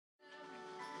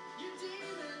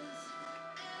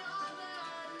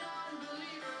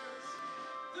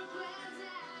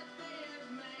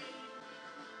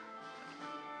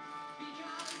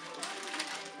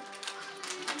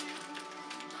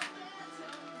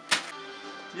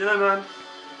You know, man,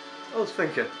 I was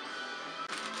thinking.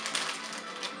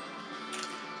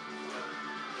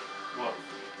 What?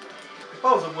 If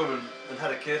I was a woman and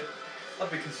had a kid, I'd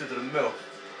be considered a MILF.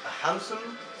 A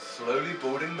handsome, slowly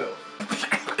balding MILF.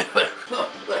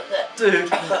 Dude,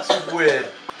 that's weird.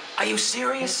 Are you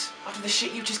serious? After the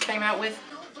shit you just came out with?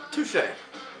 Touche.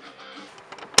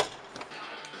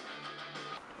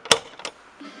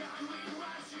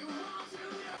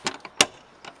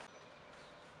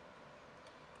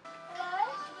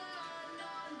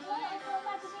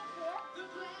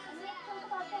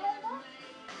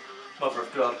 Mother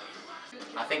of God.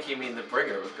 I think you mean the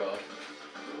bringer of God.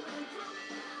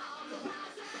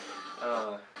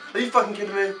 Are you fucking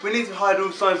kidding me? We need to hide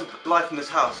all signs of life in this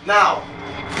house. Now!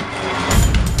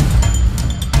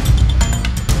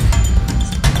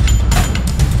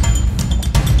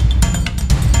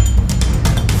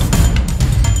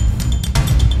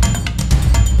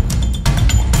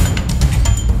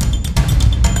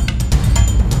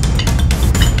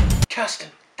 Kirsten,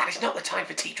 that is not the time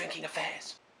for tea drinking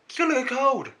affairs. It's gonna get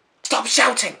cold. Stop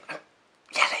shouting! I'm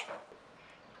yelling.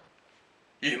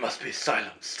 You must be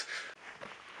silenced.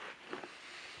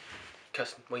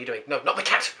 Kirsten, what are you doing? No, not the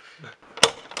cat!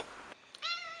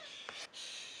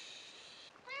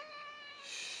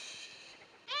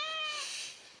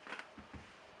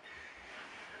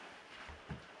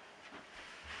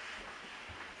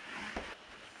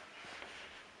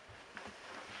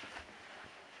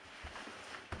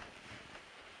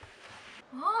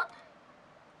 What?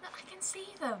 Look, I can see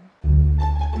them.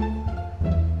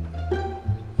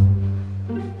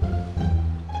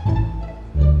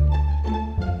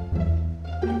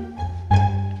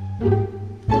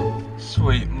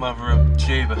 Sweet mother of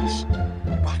Jeebus.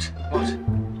 What? What?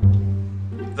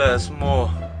 There's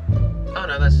more. Oh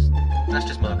no, that's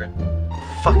just Margaret.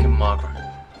 Fucking Margaret.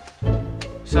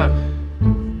 So,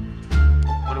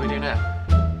 what do we do now?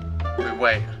 We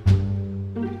wait.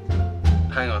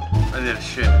 Hang on, I need a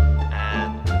shit.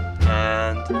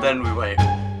 And then we wait.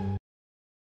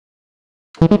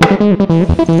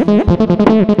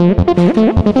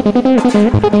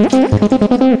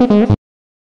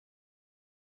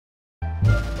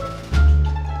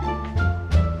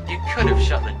 You could have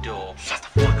shut the door. Shut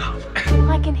the fuck up.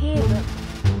 I can hear them.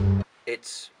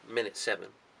 It's minute 7.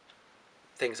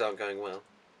 Things aren't going well.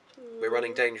 We're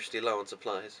running dangerously low on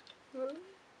supplies.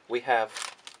 We have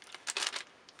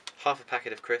half a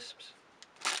packet of crisps,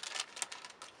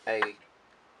 a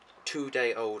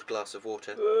 2-day-old glass of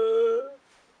water,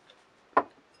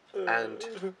 and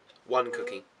 1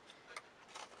 cookie.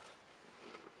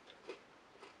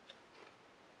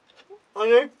 I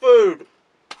need food.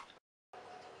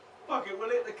 Fuck it, we'll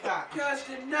hit the cat.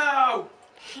 Kirsten, no!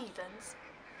 Heathens.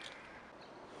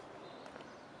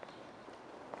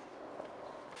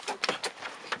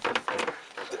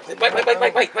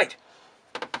 Wait!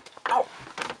 Ow.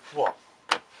 What?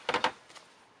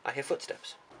 I hear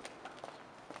footsteps.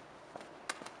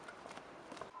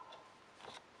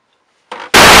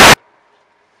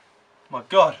 My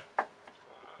God.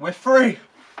 We're free.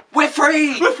 We're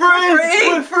free! We're free!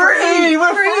 We're free! We're free!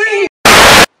 We're free!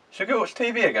 Should I go watch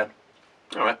TV again?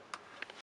 Alright.